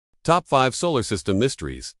Top 5 Solar System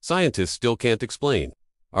Mysteries Scientists Still Can't Explain.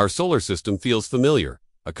 Our solar system feels familiar,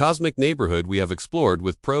 a cosmic neighborhood we have explored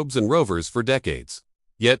with probes and rovers for decades.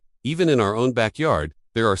 Yet, even in our own backyard,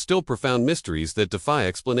 there are still profound mysteries that defy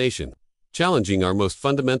explanation, challenging our most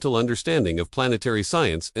fundamental understanding of planetary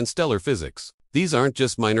science and stellar physics. These aren't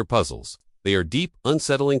just minor puzzles. They are deep,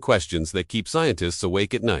 unsettling questions that keep scientists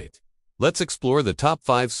awake at night. Let's explore the top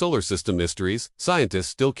 5 solar system mysteries scientists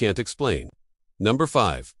still can't explain. Number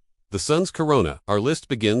 5. The Sun's corona. Our list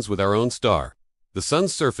begins with our own star. The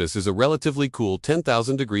Sun's surface is a relatively cool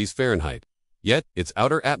 10,000 degrees Fahrenheit. Yet, its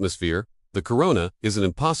outer atmosphere, the corona, is an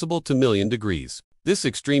impossible 2,000,000 degrees. This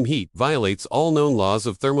extreme heat violates all known laws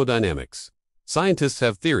of thermodynamics. Scientists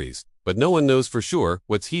have theories, but no one knows for sure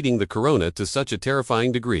what's heating the corona to such a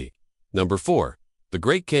terrifying degree. Number 4. The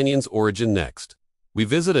Great Canyon's origin. Next, we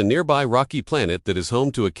visit a nearby rocky planet that is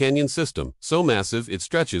home to a canyon system so massive it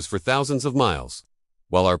stretches for thousands of miles.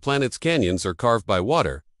 While our planet's canyons are carved by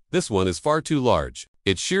water, this one is far too large.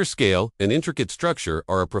 Its sheer scale and intricate structure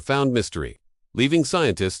are a profound mystery, leaving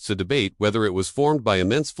scientists to debate whether it was formed by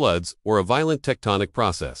immense floods or a violent tectonic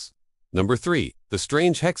process. Number 3. The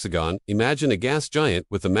strange hexagon. Imagine a gas giant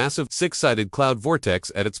with a massive six-sided cloud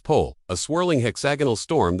vortex at its pole, a swirling hexagonal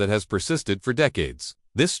storm that has persisted for decades.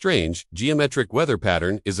 This strange, geometric weather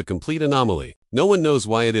pattern is a complete anomaly. No one knows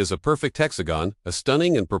why it is a perfect hexagon, a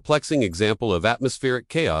stunning and perplexing example of atmospheric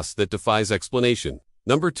chaos that defies explanation.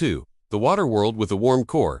 Number 2. The water world with a warm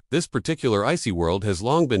core. This particular icy world has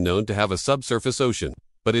long been known to have a subsurface ocean,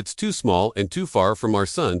 but it's too small and too far from our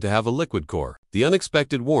sun to have a liquid core. The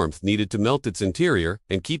unexpected warmth needed to melt its interior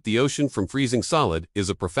and keep the ocean from freezing solid is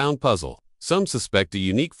a profound puzzle. Some suspect a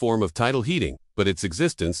unique form of tidal heating, but its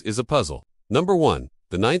existence is a puzzle. Number 1.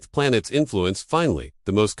 The ninth planet's influence. Finally,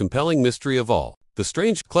 the most compelling mystery of all. The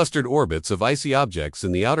strange, clustered orbits of icy objects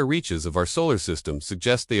in the outer reaches of our solar system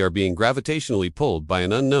suggest they are being gravitationally pulled by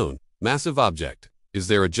an unknown, massive object. Is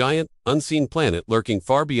there a giant, unseen planet lurking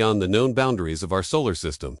far beyond the known boundaries of our solar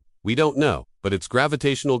system? We don't know, but its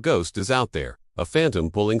gravitational ghost is out there, a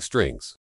phantom pulling strings.